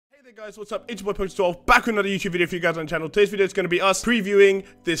Hey there guys, what's up? It's your boy Poke12 back with another YouTube video for you guys on the channel. Today's video is going to be us previewing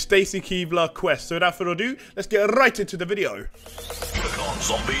the Stacy Keibler quest. So without further ado, let's get right into the video. Click on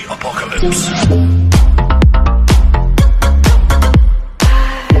Zombie Apocalypse.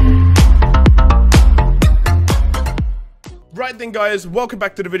 Right then guys, welcome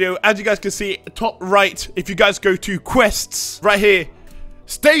back to the video. As you guys can see, top right, if you guys go to quests, right here,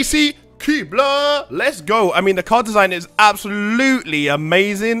 Stacy Keibler, let's go. I mean, the card design is absolutely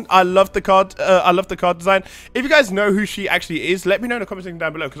amazing. I love the card. Design. If you guys know who she actually is, let me know in the comment section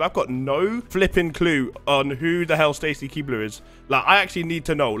down below, because I've got no flipping clue on who the hell Stacy Keibler is. Like, I actually need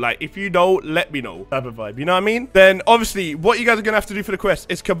to know. Like, if you know, let me know. Type of vibe, you know what I mean? Then obviously, what you guys are gonna have to do for the quest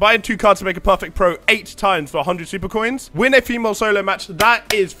is combine 2 cards to make a perfect pro 8 times for 100 super coins. Win a female solo match.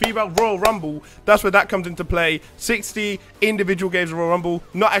 That is female Royal Rumble. That's where that comes into play. 60 individual games of Royal Rumble,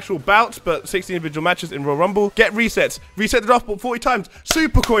 not actual bouts, but 60 individual matches in Royal Rumble. Get resets. Reset the draft board 40 times.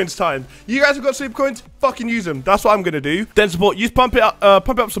 Super coins time. You guys have got super coins? Fucking use them. That's what I'm gonna do. Then support. Use pump it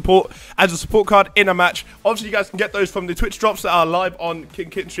up support as a support card in a match. Obviously, you guys can get those from the Twitch drops that are live on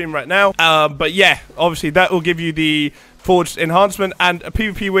Kitten Stream right now. But yeah, obviously that will give you the forged enhancement and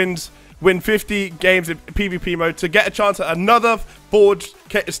PvP wins. Win 50 games in PvP mode to get a chance at another forged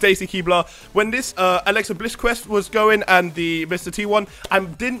Stacy Keibler. When this Alexa Bliss quest was going and the Mr. T one, I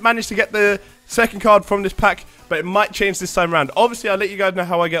didn't manage to get the second card from this pack, but it might change this time around. Obviously, I'll let you guys know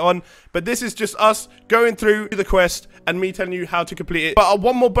how I get on, but this is just us going through the quest and me telling you how to complete it. But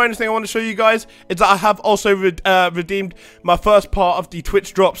one more bonus thing I want to show you guys is that I have also redeemed my first part of the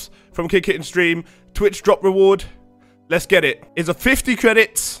Twitch drops from Kitten Stream. Twitch drop reward. Let's get it. It's a 50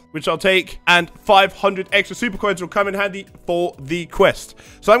 credits, which I'll take, and 500 extra super coins will come in handy for the quest.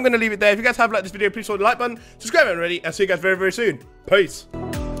 So I'm going to leave it there. If you guys have liked this video, please hit the like button, subscribe if you're not already, and see you guys very, very soon. Peace.